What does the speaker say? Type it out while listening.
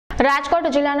રાજકોટ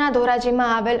જિલ્લાના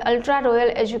ધોરાજીમાં આવેલ ultra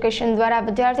royal education દ્વારા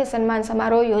વિદ્યાર્થી સન્માન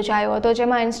સમારોહ યોજાયો હતો,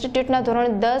 જેમાં ઇન્સ્ટિટ્યૂટના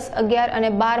ધોરણ 10, 11 અને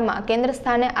 12માં કેન્દ્ર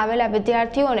સ્થાને આવેલા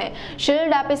વિદ્યાર્થીઓને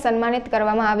શિલ્ડ આપી સન્માનિત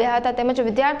કરવામાં આવ્યા હતા, તેમજ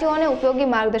વિદ્યાર્થીઓને ઉપયોગી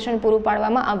માર્ગદર્શન પૂરું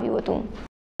પાડવામાં આવ્યું હતું।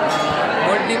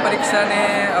 બોર્ડની પરીક્ષાને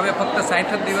હવે ફક્ત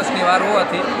 60 દિવસની વાર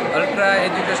હોવાથી અલ્ટ્રા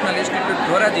એજ્યુકેશનલ ઇન્સ્ટિટ્યૂટ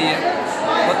ધોરાજીએ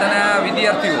પોતાના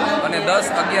વિદ્યાર્થીઓ અને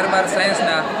 10, 11, 12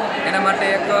 સાયન્સના એના માટે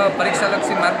એક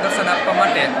પરીક્ષાલક્ષી માર્ગદર્શન આપવા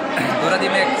માટે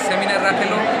ધોરાજીમાં એક સેમિનાર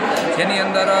રાખેલો, જેની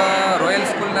અંદર રોયલ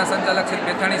સ્કૂલના સંચાલક શ્રી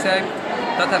પેથાણી સાહેબ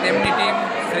તથા તેમની ટીમ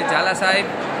શ્રી ઝાલા સાહેબ,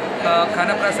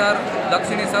 ખાનપરા સર,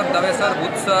 દક્ષિણી sir, Dave sir,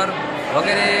 Buddha sir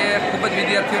વગેરે ખૂબ જ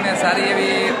વિદ્યાર્થીઓને સારી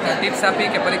એવી ટિપ્સ આપી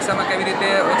કે પરીક્ષામાં કેવી રીતે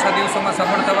ઓછા દિવસોમાં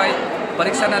સફળ થવાય,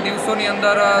 પરીક્ષાના દિવસોની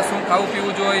અંદર શું ખાવું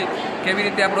પીવું જોઈએ, કેવી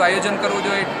રીતે આપણું આયોજન કરવું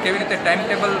જોઈએ, કેવી રીતે ટાઈમ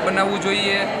ટેબલ બનાવવું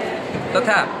જોઈએ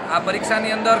તથા આ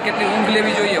પરીક્ષાની અંદર કેટલી ઊંઘ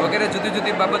લેવી જોઈએ વગેરે જુદી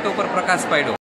જુદી બાબતો પર પ્રકાશ પાડ્યો।